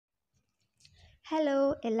Hello,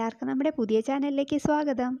 എല്ലാവർക്കും നമ്മുടെ പുതിയ ചാനലിലേക്ക്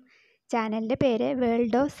സ്വാഗതം. ചാനലിൻ്റെ പേര്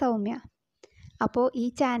വേൾഡ് ഓഫ് സൗമ്യ. അപ്പോൾ ഈ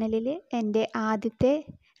ചാനലിൽ എൻ്റെ ആദ്യത്തെ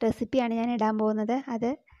റെസിപ്പിയാണ് ഞാൻ ഇടാൻ പോകുന്നത്. അത്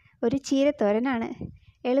ഒരു ചീരത്തോരനാണ്.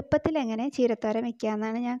 എളുപ്പത്തിൽ എങ്ങനെ ചീരത്തോരൻ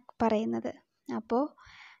വയ്ക്കാമെന്നാണ് ഞാൻ പറയുന്നത്. അപ്പോൾ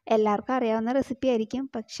എല്ലാവർക്കും അറിയാവുന്ന റെസിപ്പി ആയിരിക്കും,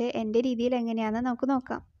 പക്ഷേ എൻ്റെ രീതിയിൽ എങ്ങനെയാണെന്ന് നമുക്ക്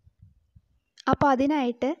നോക്കാം. അപ്പോൾ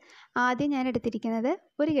അതിനായിട്ട് ആദ്യം ഞാൻ എടുത്തിരിക്കുന്നത്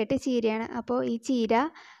ഒരു കെട്ട് ചീരയാണ്. അപ്പോൾ ഈ ചീര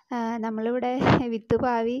നമ്മളിവിടെ വിത്ത്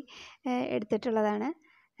പാവി എടുത്തിട്ടുള്ളതാണ്.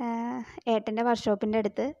 ഏട്ടൻ്റെ വർക്ക്ഷോപ്പിൻ്റെ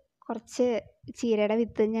അടുത്ത് കുറച്ച് ചീരയുടെ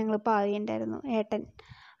വിത്ത് ഞങ്ങൾ പാവിയുണ്ടായിരുന്നു ഏട്ടൻ.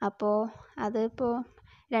 അപ്പോൾ അതിപ്പോൾ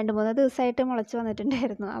 2-3 ദിവസമായിട്ട് മുളച്ച്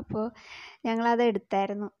വന്നിട്ടുണ്ടായിരുന്നു. അപ്പോൾ ഞങ്ങളത്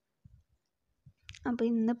എടുത്തായിരുന്നു. അപ്പോൾ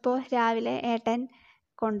ഇന്നിപ്പോൾ രാവിലെ ഏട്ടൻ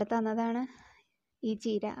കൊണ്ടു തന്നതാണ് ഈ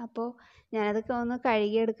ചീര. അപ്പോൾ ഞാനതൊക്കെ ഒന്ന്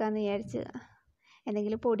കഴുകിയെടുക്കാമെന്ന് വിചാരിച്ചു.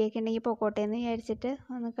 എന്തെങ്കിലും പൊടിയൊക്കെ ഉണ്ടെങ്കിൽ പൊക്കോട്ടെ എന്ന് വിചാരിച്ചിട്ട്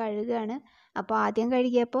ഒന്ന് കഴുകുകയാണ്. അപ്പോൾ ആദ്യം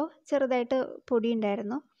കഴുകിയപ്പോൾ ചെറുതായിട്ട് പൊടി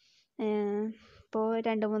ഉണ്ടായിരുന്നു. ഇപ്പോൾ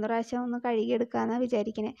 2-3 പ്രാവശ്യം ഒന്ന് കഴുകിയെടുക്കാമെന്നാണ്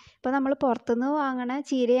വിചാരിക്കുന്നത്. ഇപ്പോൾ നമ്മൾ പുറത്തുനിന്ന് വാങ്ങണ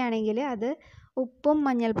ചീരയാണെങ്കിൽ അത് ഉപ്പും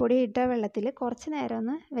മഞ്ഞൾപ്പൊടി ഇട്ട വെള്ളത്തിൽ കുറച്ച് നേരം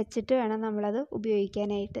ഒന്ന് വെച്ചിട്ട് വേണം നമ്മളത്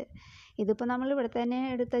ഉപയോഗിക്കാനായിട്ട്. ഇതിപ്പോൾ നമ്മൾ ഇവിടെ തന്നെ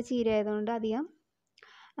എടുത്ത ചീര ആയതുകൊണ്ട് അധികം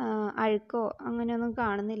അഴുക്കോ അങ്ങനെയൊന്നും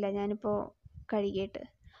കാണുന്നില്ല ഞാനിപ്പോൾ കഴുകിയിട്ട്.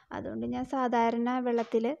 അതുകൊണ്ട് ഞാൻ സാധാരണ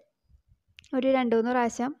വെള്ളത്തിൽ ഒരു 2-3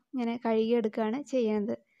 പ്രാവശ്യം ഇങ്ങനെ കഴുകിയെടുക്കുകയാണ്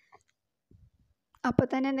ചെയ്യുന്നത്. അപ്പോൾ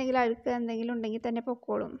തന്നെ എന്തെങ്കിലും അഴുക്ക് എന്തെങ്കിലും ഉണ്ടെങ്കിൽ തന്നെ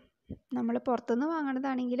പൊക്കോളും. നമ്മൾ പുറത്തുനിന്ന്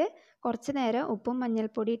വാങ്ങണതാണെങ്കിൽ കുറച്ച് നേരം ഉപ്പും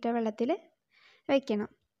മഞ്ഞൾപ്പൊടി ഇട്ട വെള്ളത്തിൽ വയ്ക്കണം.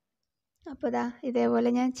 അപ്പോൾ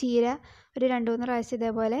ഇതേപോലെ ഞാൻ ചീര ഒരു 2-3 പ്രാവശ്യം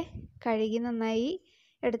ഇതേപോലെ കഴുകി നന്നായി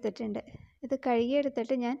എടുത്തിട്ടുണ്ട്. ഇത്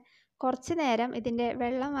കഴുകിയെടുത്തിട്ട് ഞാൻ കുറച്ച് നേരം ഇതിൻ്റെ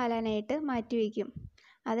വെള്ളം വാലാനായിട്ട് മാറ്റി വയ്ക്കും.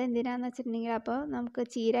 അതെന്തിനാണെന്ന് വെച്ചിട്ടുണ്ടെങ്കിൽ അപ്പോൾ നമുക്ക്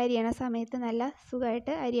ചീര അരിയണ സമയത്ത് നല്ല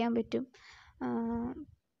സുഖമായിട്ട് അരിയാൻ പറ്റും.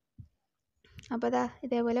 അപ്പോൾ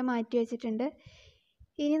ഇതേപോലെ മാറ്റി വെച്ചിട്ടുണ്ട്.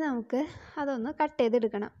 ഇനി നമുക്ക് അതൊന്ന് കട്ട്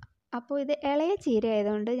ചെയ്തെടുക്കണം. അപ്പോൾ ഇത് ഇളയ ചീര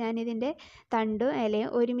ആയതുകൊണ്ട് ഞാനിതിൻ്റെ തണ്ടും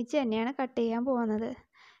ഇലയും ഒരുമിച്ച് തന്നെയാണ് കട്ട് ചെയ്യാൻ പോകുന്നത്.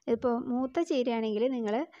 ഇപ്പോൾ മൂത്ത ചീരയാണെങ്കിൽ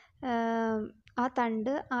നിങ്ങൾ ആ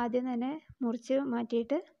തണ്ട് ആദ്യം തന്നെ മുറിച്ച്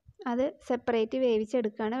മാറ്റിയിട്ട് അത് സെപ്പറേറ്റ്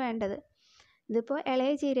വേവിച്ചെടുക്കുകയാണ് വേണ്ടത്. ഇതിപ്പോൾ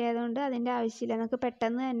ഇളയ ചീര ആയതുകൊണ്ട് അതിൻ്റെ ആവശ്യമില്ല. നമുക്ക്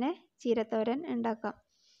പെട്ടെന്ന് തന്നെ ചീരത്തോരൻ ഉണ്ടാക്കാം.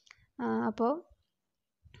 അപ്പോൾ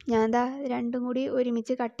ഞാൻ രണ്ടും കൂടി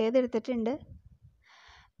ഒരുമിച്ച് കട്ട് ചെയ്തെടുത്തിട്ടുണ്ട്.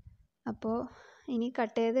 അപ്പോൾ ഇനി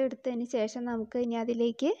കട്ട് ചെയ്തെടുത്തതിന് ശേഷം നമുക്ക് ഇനി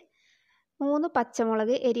അതിലേക്ക് 3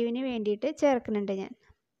 പച്ചമുളക് എരിവിന് വേണ്ടിയിട്ട് ചേർക്കുന്നുണ്ട് ഞാൻ.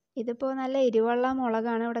 ഇതിപ്പോൾ നല്ല എരിവുള്ള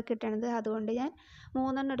മുളകാണ് ഇവിടെ കിട്ടണത്. അതുകൊണ്ട് ഞാൻ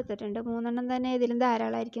 3 എടുത്തിട്ടുണ്ട്. 3 തന്നെ ഇതിലും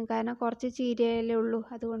ധാരാളമായിരിക്കും. കാരണം കുറച്ച് ചീരയല്ലേ ഉള്ളൂ.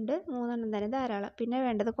 അതുകൊണ്ട് 3 തന്നെ ധാരാളം. പിന്നെ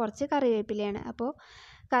വേണ്ടത് കുറച്ച് കറിവേപ്പിലയാണ്. അപ്പോൾ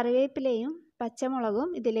കറിവേപ്പിലയും പച്ചമുളകും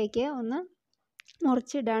ഇതിലേക്ക് ഒന്ന്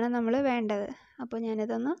മുറിച്ചിടാണ് നമ്മൾ വേണ്ടത്. അപ്പോൾ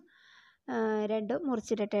ഞാനിതൊന്ന് 2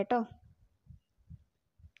 മുറിച്ചിടട്ടെ കേട്ടോ.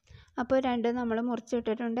 അപ്പോൾ 2 നമ്മൾ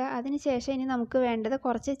മുറിച്ചിട്ടിട്ടുണ്ട്. അതിന് ശേഷം ഇനി നമുക്ക് വേണ്ടത്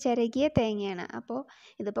കുറച്ച് ചിരകിയ തേങ്ങയാണ്. അപ്പോൾ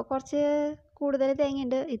ഇതിപ്പോൾ കുറച്ച് കൂടുതൽ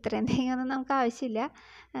തേങ്ങയുണ്ട്. ഇത്രയും തേങ്ങയൊന്നും നമുക്ക് ആവശ്യമില്ല.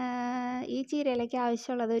 ഈ ചീരയിലേക്ക്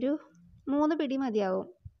ആവശ്യമുള്ളത് ഒരു 3 പിടി മതിയാവും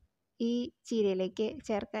ഈ ചീരയിലേക്ക്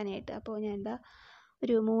ചേർക്കാനായിട്ട്. അപ്പോൾ ഞാൻ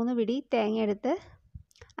ഒരു 3 പിടി തേങ്ങ എടുത്ത്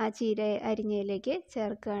ആ ചീര അരിഞ്ഞതിലേക്ക്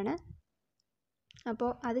ചേർക്കുകയാണ്. അപ്പോൾ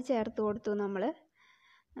അത് ചേർത്ത് കൊടുത്തു നമ്മൾ.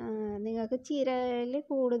 നിങ്ങൾക്ക് ചീരയിൽ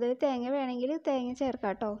കൂടുതൽ തേങ്ങ വേണമെങ്കിൽ തേങ്ങ ചേർക്കാം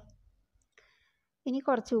കേട്ടോ. ഇനി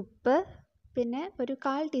കുറച്ച് ഉപ്പ്, പിന്നെ ഒരു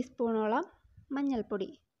 1/4 ടീസ്പൂണോളം മഞ്ഞൾപ്പൊടി.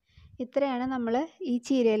 ഇത്രയാണ് നമ്മൾ ഈ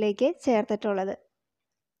ചീരയിലേക്ക് ചേർത്തിട്ടുള്ളത്.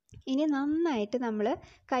 ഇനി നന്നായിട്ട് നമ്മൾ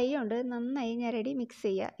കൈ കൊണ്ട് നന്നായി ഞെരടി മിക്സ്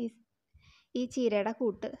ചെയ്യുക ഈ ചീരയുടെ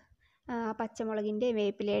കൂട്ട്. പച്ചമുളകിൻ്റെയും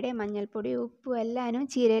വേപ്പിലയുടെയും മഞ്ഞൾപ്പൊടി ഉപ്പും എല്ലാനും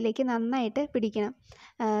ചീരയിലേക്ക് നന്നായിട്ട് പിടിക്കണം.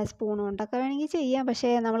 സ്പൂൺ കൊണ്ടൊക്കെ വേണമെങ്കിൽ ചെയ്യാം, പക്ഷേ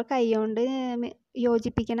നമ്മൾ കൈ കൊണ്ട്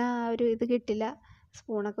യോജിപ്പിക്കണ ആ ഒരു ഇത് കിട്ടില്ല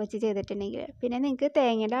സ്പൂണൊക്കെ വെച്ച് ചെയ്തിട്ടുണ്ടെങ്കിൽ. പിന്നെ നിങ്ങൾക്ക്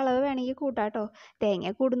തേങ്ങയുടെ അളവ് വേണമെങ്കിൽ കൂട്ടാം കേട്ടോ.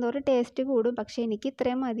 തേങ്ങ കൂടുന്തോറും ടേസ്റ്റ് കൂടും. പക്ഷേ എനിക്ക്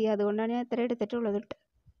ഇത്രയും മതി, അതുകൊണ്ടാണ് ഞാൻ ഇത്ര എടുത്തിട്ടുള്ളത്.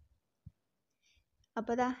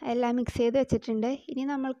 അപ്പോൾ എല്ലാം മിക്സ് ചെയ്ത് വെച്ചിട്ടുണ്ട്. ഇനി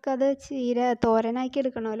നമ്മൾക്കത് ചീര തോരനാക്കി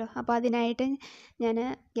എടുക്കണമല്ലോ. അപ്പോൾ അതിനായിട്ട് ഞാൻ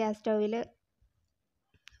ഗ്യാസ് സ്റ്റൗവിൽ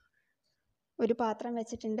ഒരു പാത്രം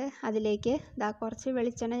വെച്ചിട്ടുണ്ട്. അതിലേക്ക് കുറച്ച്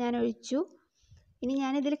വെളിച്ചെണ്ണ ഞാൻ ഒഴിച്ചു. ഇനി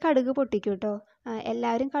ഞാനിതിൽ കടുക് പൊട്ടിക്കും കേട്ടോ.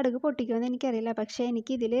 എല്ലാവരും കടുക് പൊട്ടിക്കുമെന്ന് എനിക്കറിയില്ല, പക്ഷേ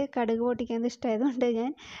എനിക്കിതിൽ കടുക് പൊട്ടിക്കുന്നത് ഇഷ്ടമായതുകൊണ്ട്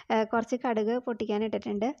ഞാൻ കുറച്ച് കടുക് പൊട്ടിക്കാൻ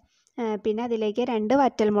ഇട്ടിട്ടുണ്ട്. പിന്നെ അതിലേക്ക് 2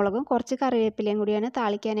 വറ്റൽമുളകും കുറച്ച് കറിവേപ്പിലയും കൂടിയാണ്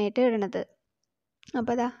താളിക്കാനായിട്ട് ഇടുന്നത്.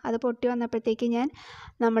 അപ്പോൾ അത് പൊട്ടി വന്നപ്പോഴത്തേക്ക് ഞാൻ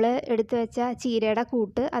നമ്മൾ എടുത്തു വെച്ച ചീരയുടെ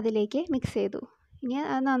കൂട്ട് അതിലേക്ക് മിക്സ് ചെയ്തു. ഇനി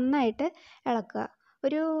അത് നന്നായിട്ട് ഇളക്കുക.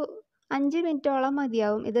 ഒരു 5 മിനിറ്റോളം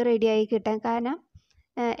മതിയാവും ഇത് റെഡിയായി കിട്ടാൻ. കാരണം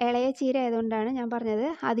ഇളയ ചീര ആയതുകൊണ്ടാണ് ഞാൻ പറഞ്ഞത്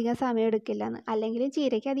അധികം സമയം എടുക്കില്ല എന്ന്. അല്ലെങ്കിലും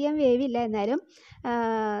ചീരയ്ക്ക് അധികം വേവില്ല. എന്നാലും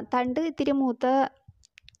തണ്ട് ഇത്തിരി മൂത്ത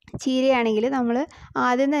ചീരയാണെങ്കിൽ നമ്മൾ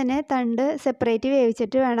ആദ്യം തന്നെ തണ്ട് സെപ്പറേറ്റ്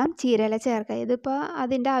വേവിച്ചിട്ട് വേണം ചീരയില ചേർക്കാൻ. ഇതിപ്പോൾ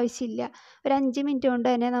അതിൻ്റെ ആവശ്യമില്ല. ഒരു 5 മിനിറ്റ് കൊണ്ട്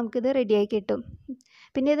തന്നെ നമുക്കിത് റെഡിയായി കിട്ടും.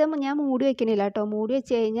 പിന്നെ ഇത് ഞാൻ മൂടി വയ്ക്കണില്ല കേട്ടോ. മൂടി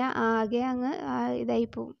വെച്ച് കഴിഞ്ഞാൽ ആകെ അങ്ങ്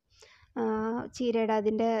ഇതായിപ്പോവും. ചീരയുടെ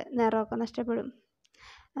അതിൻ്റെ നിറമൊക്കെ നഷ്ടപ്പെടും.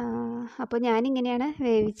 അപ്പോൾ ഞാനിങ്ങനെയാണ്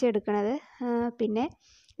വേവിച്ചെടുക്കണത്. പിന്നെ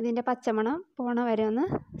ഇതിൻ്റെ പച്ചമണം പോണ വരെ ഒന്ന്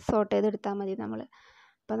സോട്ട് ചെയ്തെടുത്താൽ മതി നമ്മൾ.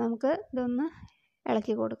 അപ്പോൾ നമുക്ക് ഇതൊന്ന്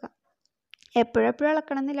ഇളക്കി കൊടുക്കാം. എപ്പോഴെപ്പോഴും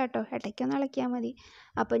ഇളക്കണം എന്നില്ല കേട്ടോ, ഇടയ്ക്കൊന്ന് ഇളക്കിയാൽ മതി.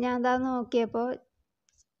 അപ്പോൾ ഞാൻ എന്താ നോക്കിയപ്പോൾ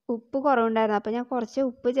ഉപ്പ് കുറവുണ്ടായിരുന്നു. അപ്പോൾ ഞാൻ കുറച്ച്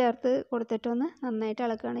ഉപ്പ് ചേർത്ത് കൊടുത്തിട്ടൊന്ന് നന്നായിട്ട്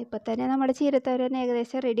ഇളക്കുകയാണ്. ഇപ്പോൾ തന്നെ നമ്മുടെ ചീരത്തോരൻ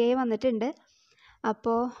ഏകദേശം റെഡിയായി വന്നിട്ടുണ്ട്.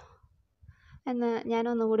 അപ്പോൾ ഞാൻ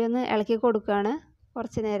ഒന്നും കൂടി ഒന്ന് ഇളക്കി കൊടുക്കുകയാണ്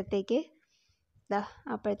കുറച്ച് നേരത്തേക്ക്.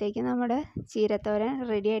 അപ്പോഴത്തേക്ക് നമ്മുടെ ചീരത്തോരൻ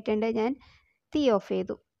റെഡി ആയിട്ടുണ്ട്. ഞാൻ തീ ഓഫ്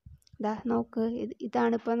ചെയ്തു. നോക്ക്,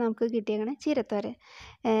 ഇതാണിപ്പോൾ നമുക്ക് കിട്ടിയേക്കണേ ചീരത്തോരൻ.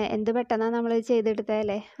 എന്ത് പെട്ടെന്നാണ് നമ്മൾ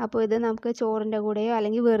ചെയ്തെടുത്തതല്ലേ. അപ്പോൾ ഇത് നമുക്ക് ചോറിൻ്റെ കൂടെയോ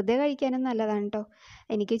അല്ലെങ്കിൽ വെറുതെ കഴിക്കാനും നല്ലതാണ് കേട്ടോ.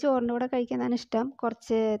 എനിക്ക് ചോറിൻ്റെ കൂടെ കഴിക്കാനാണ് ഇഷ്ടം.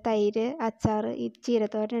 കുറച്ച് തൈര്, അച്ചാർ, ഈ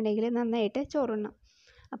ചീരത്തോരൻ ഉണ്ടെങ്കിൽ നന്നായിട്ട് ചോറുണ്ണാം.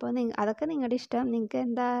 അപ്പോൾ അതൊക്കെ നിങ്ങളുടെ ഇഷ്ടം. നിങ്ങൾക്ക്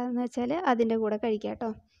എന്താണെന്ന് വെച്ചാൽ അതിൻ്റെ കൂടെ കഴിക്കാം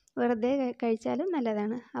കേട്ടോ. വെറുതെ കഴിച്ചാലും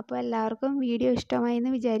നല്ലതാണ്. അപ്പോൾ എല്ലാവർക്കും വീഡിയോ ഇഷ്ടമായി എന്ന്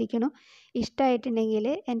വിചാരിക്കുന്നു. ഇഷ്ടമായിട്ടുണ്ടെങ്കിൽ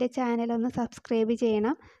എൻ്റെ ചാനലൊന്ന് സബ്സ്ക്രൈബ്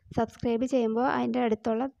ചെയ്യണം. സബ്സ്ക്രൈബ് ചെയ്യുമ്പോൾ അതിൻ്റെ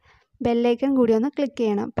അടുത്തുള്ള ബെല്ലൈക്കൺ കൂടി ഒന്ന് ക്ലിക്ക്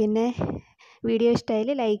ചെയ്യണം. പിന്നെ വീഡിയോ ഇഷ്ടമായാൽ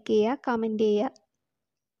ലൈക്ക് ചെയ്യുക, കമൻറ്റ് ചെയ്യുക.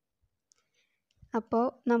 അപ്പോൾ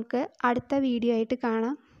നമുക്ക് അടുത്ത വീഡിയോ ആയിട്ട്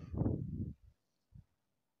കാണാം.